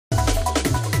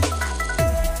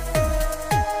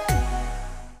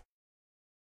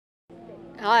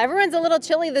Everyone's a little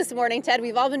chilly this morning, Ted.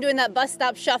 We've all been doing that bus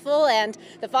stop shuffle and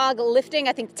the fog lifting.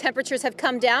 I think temperatures have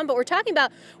come down, but we're talking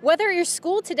about weather at your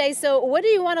school today. So what do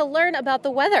you want to learn about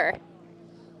the weather?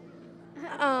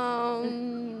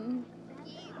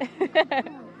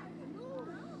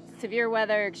 Severe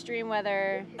weather, extreme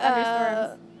weather,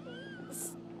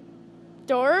 thunderstorms.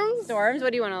 Storms? Storms.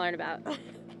 What do you want to learn about?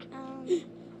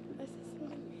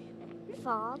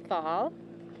 Fog. Fall.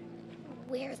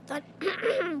 Where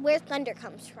thunder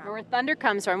comes from. Where thunder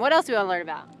comes from. What else do you want to learn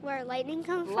about? Where lightning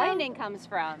comes from. Lightning comes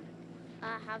from.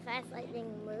 How fast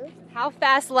lightning moves. How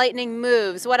fast lightning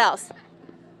moves. What else?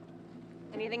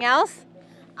 Anything else?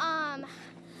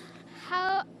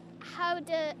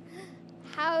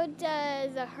 How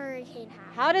does a hurricane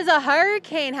happen? How does a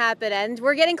hurricane happen? And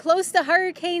we're getting close to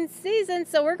hurricane season,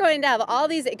 so we're going to have all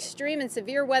these extreme and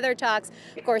severe weather talks,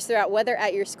 of course, throughout Weather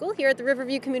at Your School here at the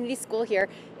Riverview Community School here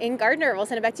in Gardiner. We'll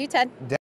send it back to you, Ted.